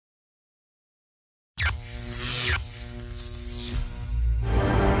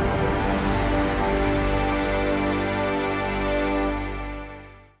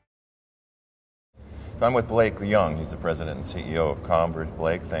So I'm with Blake Young. He's the president and CEO of Comverge.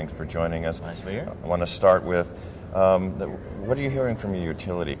 Blake, thanks for joining us. Nice to be here. I want to start with, what are you hearing from your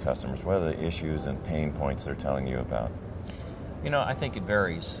utility customers? What are the issues and pain points they're telling you about? You know, I think it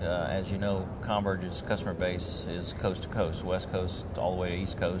varies. As you know, Comverge's customer base is coast to coast, West Coast all the way to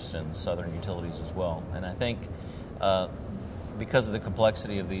East Coast, and southern utilities as well. And I think because of the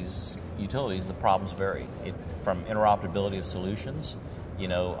complexity of these utilities, the problems vary. From interoperability of solutions, you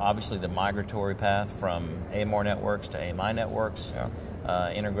know, obviously the migratory path from AMR networks to AMI networks,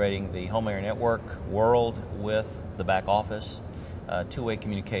 integrating the home area network world with the back office, two-way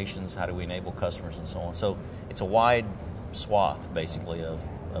communications, how do we enable customers and so on. So it's a wide swath, basically, of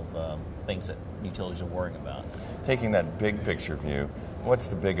things that utilities are worrying about. Taking that big picture view, what's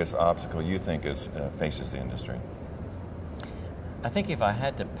the biggest obstacle you think faces the industry? I think if I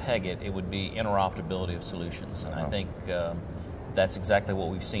had to peg it, it would be interoperability of solutions. And I think that's exactly what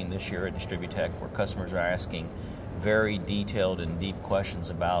we've seen this year at DistribuTech, where customers are asking very detailed and deep questions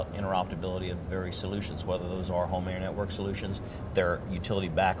about interoperability of various solutions, whether those are home area network solutions, their utility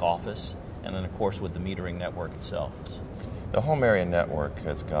back office, and then of course with the metering network itself. The home area network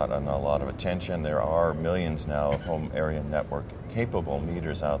has gotten a lot of attention. There are millions now of home area network capable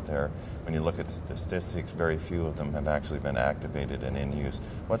meters out there. When you look at the statistics, very few of them have actually been activated and in use.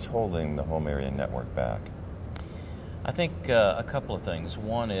 What's holding the home area network back? I think a couple of things.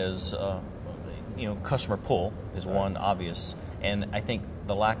 One is, you know, customer pull is one obvious, and I think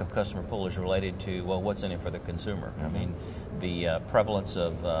the lack of customer pull is related to, well, what's in it for the consumer? I mean, the prevalence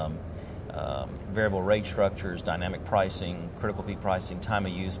of variable rate structures, dynamic pricing, critical peak pricing, time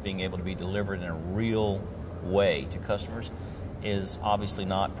of use being able to be delivered in a real way to customers is obviously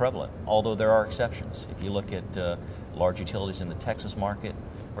not prevalent, although there are exceptions. If you look at large utilities in the Texas market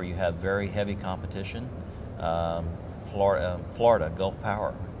where you have very heavy competition, Florida, Gulf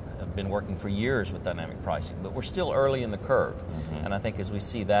Power, have been working for years with dynamic pricing, but we're still early in the curve. And I think as we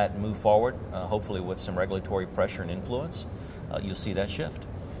see that move forward, hopefully with some regulatory pressure and influence, you'll see that shift.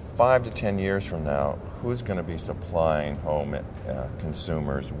 5 to 10 years from now, who's going to be supplying home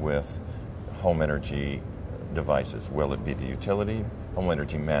consumers with home energy devices? Will it be the utility, home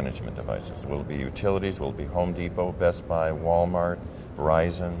energy management devices? Will it be utilities? Will it be Home Depot, Best Buy, Walmart,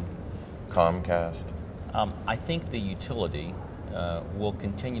 Verizon, Comcast? I think the utility will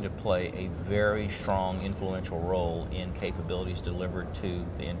continue to play a very strong, influential role in capabilities delivered to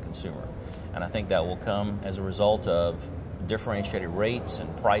the end consumer. And I think that will come as a result of differentiated rates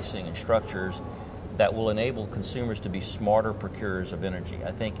and pricing and structures that will enable consumers to be smarter procurers of energy.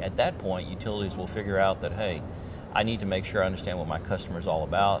 I think at that point, utilities will figure out that, hey, I need to make sure I understand what my customer is all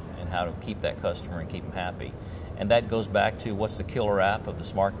about and how to keep that customer and keep them happy. And that goes back to what's the killer app of the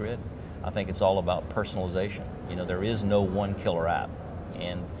smart grid? I think it's all about personalization. You know, there is no one killer app,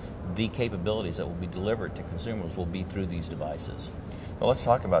 and the capabilities that will be delivered to consumers will be through these devices. Well, let's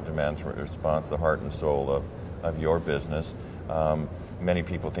talk about demand response, the heart and soul of your business. Many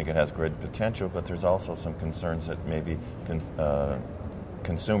people think it has great potential, but there's also some concerns that maybe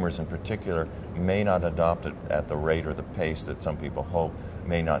consumers in particular may not adopt it at the rate or the pace that some people hope,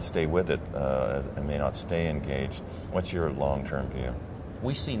 may not stay with it, and may not stay engaged. What's your long-term view?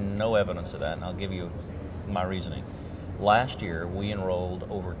 We see no evidence of that, and I'll give you my reasoning. Last year, we enrolled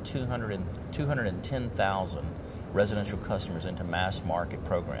over 210,000 residential customers into mass market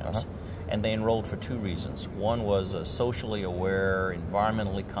programs. And they enrolled for two reasons. One was a socially aware,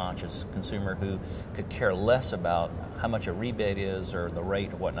 environmentally conscious consumer who could care less about how much a rebate is or the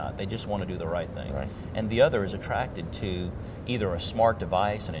rate or whatnot. They just want to do the right thing. And the other is attracted to either a smart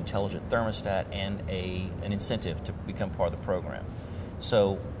device, an intelligent thermostat, and an incentive to become part of the program.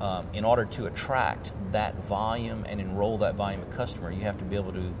 So in order to attract that volume and enroll that volume of customer, you have to be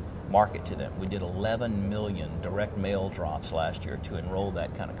able to market to them. We did 11 million direct mail drops last year to enroll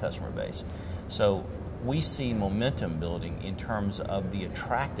that kind of customer base. So we see momentum building in terms of the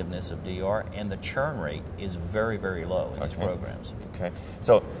attractiveness of DR, and the churn rate is very, very low in these programs. Okay.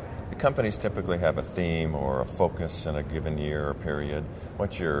 So the companies typically have a theme or a focus in a given year or period.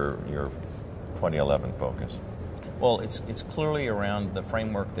 What's your 2011 focus? Well, it's clearly around the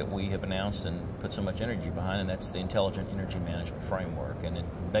framework that we have announced and put so much energy behind, and that's the Intelligent Energy Management Framework. And it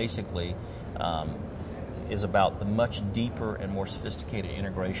basically is about the much deeper and more sophisticated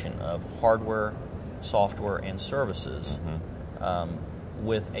integration of hardware, software, and services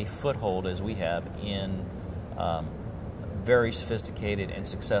with a foothold, as we have, in very sophisticated and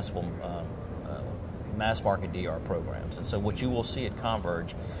successful mass market DR programs. And so what you will see at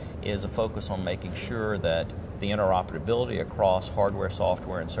Comverge is a focus on making sure that the interoperability across hardware,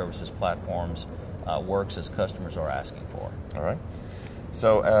 software, and services platforms works as customers are asking for. All right.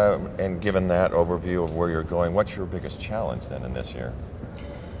 So, and given that overview of where you're going, what's your biggest challenge then in this year?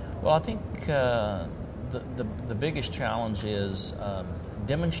 Well, I think the biggest challenge is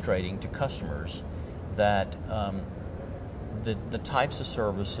demonstrating to customers that the types of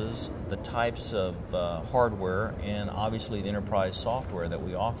services, the types of hardware, and obviously the enterprise software that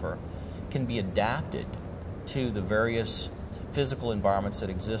we offer can be adapted to the various physical environments that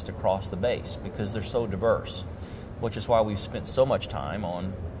exist across the base because they're so diverse, which is why we've spent so much time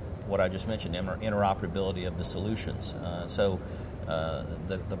on what I just mentioned, interoperability of the solutions.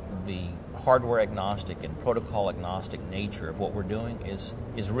 The hardware agnostic and protocol agnostic nature of what we're doing is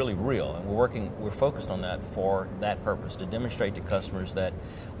really real, and we're focused on that for that purpose, to demonstrate to customers that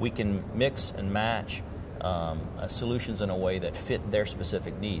we can mix and match solutions in a way that fit their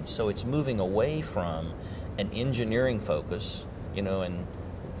specific needs. So it's moving away from an engineering focus, and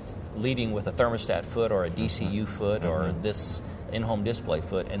leading with a thermostat foot or a DCU foot or this in-home display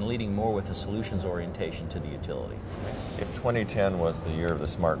foot, and leading more with a solutions orientation to the utility. If 2010 was the year of the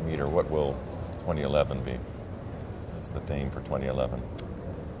smart meter, what will 2011 be? That's the theme for 2011.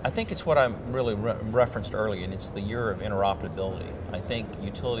 I think it's what I really referenced earlier, and it's the year of interoperability. I think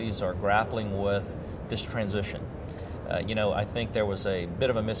utilities are grappling with this transition. I think there was a bit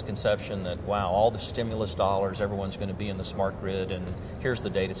of a misconception that, wow, all the stimulus dollars, everyone's going to be in the smart grid, and here's the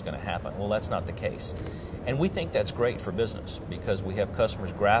date it's going to happen. Well, that's not the case. And we think that's great for business because we have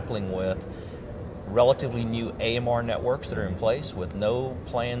customers grappling with relatively new AMR networks that are in place with no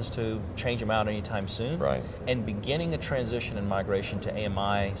plans to change them out anytime soon, right, and beginning a transition and migration to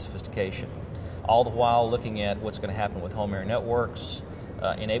AMI sophistication, all the while looking at what's going to happen with home air networks,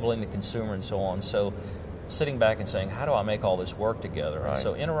 enabling the consumer and so on. So sitting back and saying, how do I make all this work together? Right. And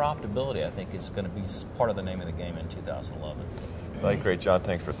so interoperability, I think, is going to be part of the name of the game in 2011. Great, John.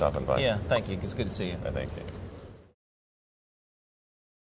 Thanks for stopping by. Yeah, thank you. It's good to see you. Thank you.